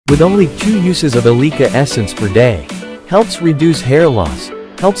with only 2 uses of Alika essence per day. Helps reduce hair loss,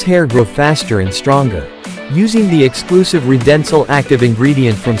 helps hair grow faster and stronger. Using the exclusive Redensyl active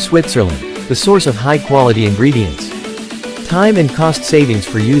ingredient from Switzerland, the source of high-quality ingredients. Time and cost savings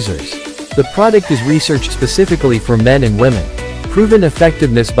for users. The product is researched specifically for men and women. Proven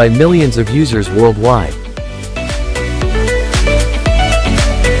effectiveness by millions of users worldwide.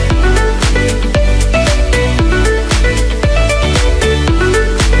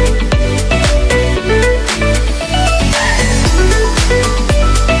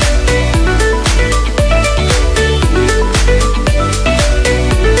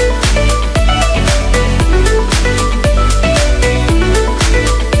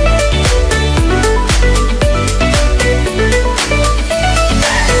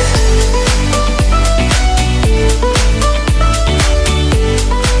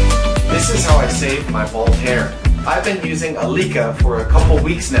 Save my bald hair. I've been using Alika for a couple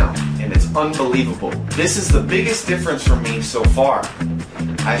weeks now, and it's unbelievable. This is the biggest difference for me so far.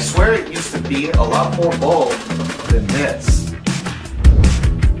 I swear it used to be a lot more bald than this.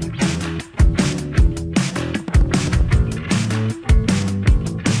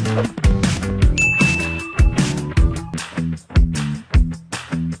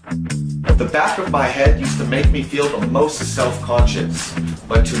 The back of my head used to make me feel the most self-conscious.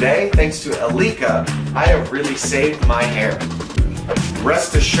 But today, thanks to Alika, I have really saved my hair.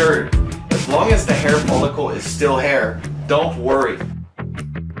 Rest assured, as long as the hair follicle is still hair, don't worry.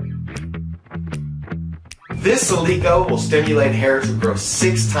 This Alika will stimulate hair to grow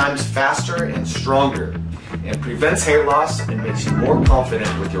 6 times faster and stronger, and prevents hair loss and makes you more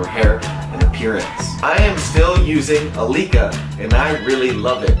confident with your hair and appearance. I am still using Alika, and I really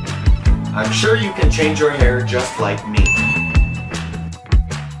love it. I'm sure you can change your hair just like me.